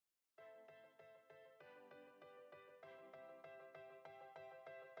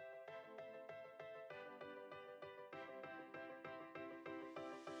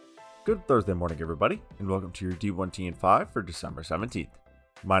Good Thursday morning, everybody, and welcome to your D1T and 5 for December 17th.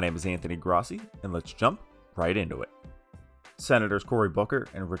 My name is Anthony Grossi, and let's jump right into it. Senators Cory Booker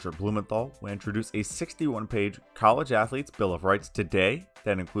and Richard Blumenthal will introduce a 61-page College Athletes Bill of Rights today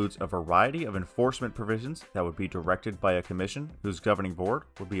that includes a variety of enforcement provisions that would be directed by a commission whose governing board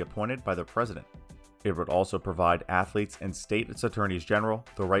would be appointed by the president. It would also provide athletes and state attorneys general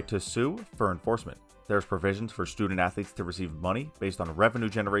the right to sue for enforcement. There's provisions for student athletes to receive money based on revenue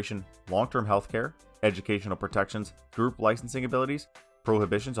generation, long-term health care, educational protections, group licensing abilities,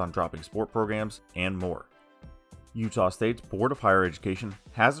 prohibitions on dropping sport programs, and more. Utah State's Board of Higher Education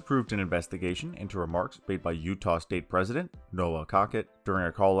has approved an investigation into remarks made by Utah State President Noah Cockett during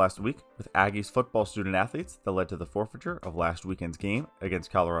a call last week with Aggies football student athletes that led to the forfeiture of last weekend's game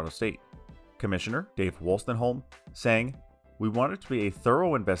against Colorado State. Commissioner Dave Wolstenholme saying, "We want it to be a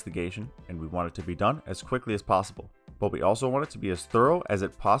thorough investigation and we want it to be done as quickly as possible, but we also want it to be as thorough as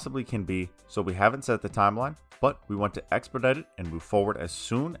it possibly can be, so we haven't set the timeline, but we want to expedite it and move forward as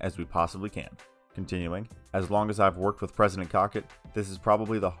soon as we possibly can." Continuing, "As long as I've worked with President Cockett, this is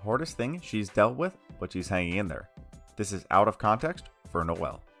probably the hardest thing she's dealt with, but she's hanging in there. This is out of context for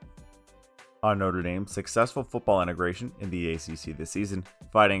Noel." On Notre Dame's successful football integration in the ACC this season,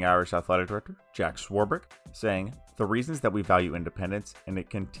 Fighting Irish Athletic Director Jack Swarbrick saying, "The reasons that we value independence and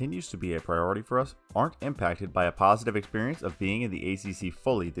it continues to be a priority for us aren't impacted by a positive experience of being in the ACC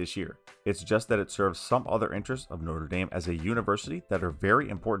fully this year. It's just that it serves some other interests of Notre Dame as a university that are very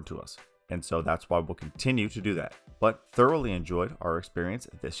important to us, and so that's why we'll continue to do that, but thoroughly enjoyed our experience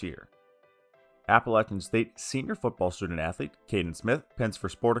this year." Appalachian State senior football student athlete Caden Smith pins for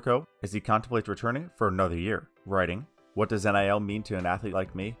Sportico as he contemplates returning for another year, writing, "What does NIL mean to an athlete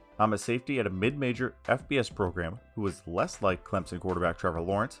like me? I'm a safety at a mid-major FBS program who is less like Clemson quarterback Trevor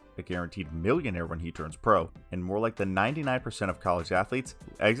Lawrence, a guaranteed millionaire when he turns pro, and more like the 99% of college athletes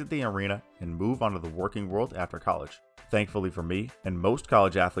who exit the arena and move onto the working world after college. Thankfully for me and most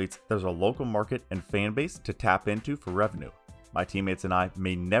college athletes, there's a local market and fan base to tap into for revenue. My teammates and I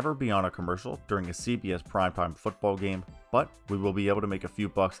may never be on a commercial during a CBS primetime football game, but we will be able to make a few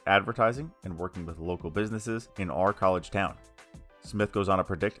bucks advertising and working with local businesses in our college town." Smith goes on to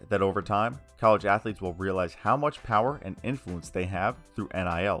predict that over time, college athletes will realize how much power and influence they have through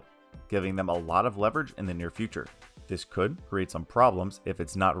NIL, giving them a lot of leverage in the near future. This could create some problems if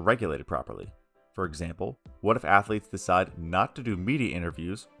it's not regulated properly. For example, what if athletes decide not to do media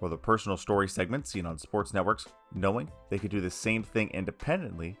interviews or the personal story segments seen on sports networks, knowing they could do the same thing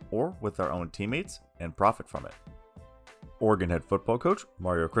independently or with their own teammates and profit from it? Oregon head football coach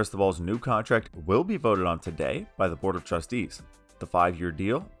Mario Cristobal's new contract will be voted on today by the Board of Trustees. The 5-year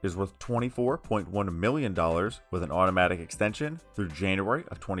deal is worth $24.1 million with an automatic extension through January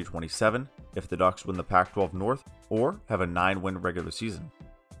of 2027 if the Ducks win the Pac-12 North or have a 9-win regular season.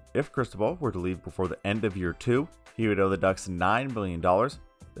 If Cristobal were to leave before the end of year 2, he would owe the Ducks $9 million.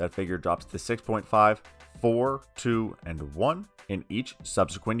 That figure drops to 6.5, 4, 2, and 1 in each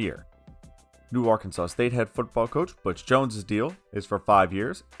subsequent year. New Arkansas State head football coach Butch Jones' deal is for 5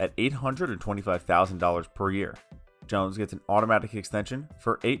 years at $825,000 per year. Jones gets an automatic extension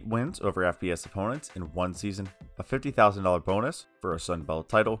for 8 wins over FBS opponents in 1 season, a $50,000 bonus for a Sun Belt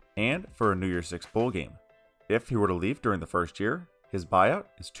title, and for a New Year's Six bowl game. If he were to leave during the first year, his buyout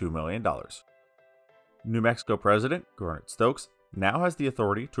is $2 million. New Mexico President Garnett Stokes now has the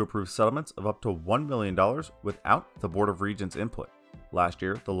authority to approve settlements of up to $1 million without the Board of Regents' input. Last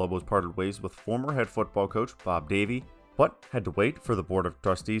year, the Lobos parted ways with former head football coach Bob Davie, but had to wait for the Board of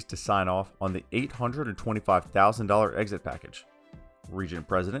Trustees to sign off on the $825,000 exit package. Regent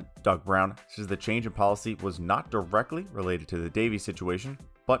President Doug Brown says the change in policy was not directly related to the Davie situation,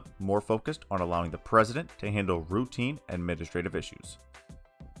 but more focused on allowing the president to handle routine administrative issues.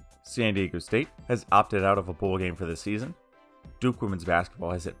 San Diego State has opted out of a bowl game for this season. Duke women's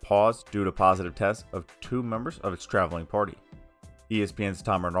basketball has hit pause due to positive tests of 2 members of its traveling party. ESPN's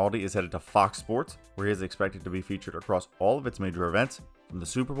Tom Rinaldi is headed to Fox Sports, where he is expected to be featured across all of its major events, from the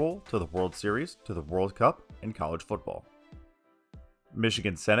Super Bowl to the World Series to the World Cup and college football.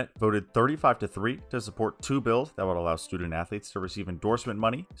 Michigan Senate voted 35-3 to support 2 bills that would allow student athletes to receive endorsement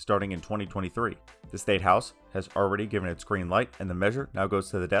money starting in 2023. The State House has already given its green light, and the measure now goes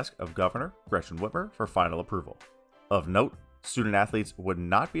to the desk of Governor Gretchen Whitmer for final approval. Of note, student athletes would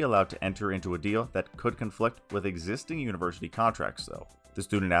not be allowed to enter into a deal that could conflict with existing university contracts, though. The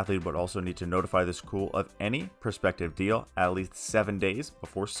student athlete would also need to notify the school of any prospective deal at least 7 days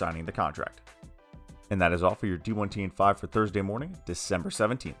before signing the contract. And that is all for your D1T and 5 for Thursday morning, December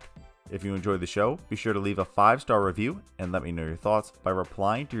 17th. If you enjoyed the show, be sure to leave a 5-star review and let me know your thoughts by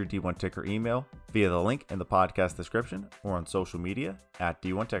replying to your D1 Ticker email via the link in the podcast description or on social media at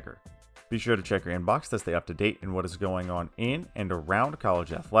D1Ticker. Be sure to check your inbox to stay up to date in what is going on in and around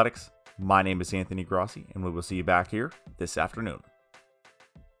college athletics. My name is Anthony Grossi, and we will see you back here this afternoon.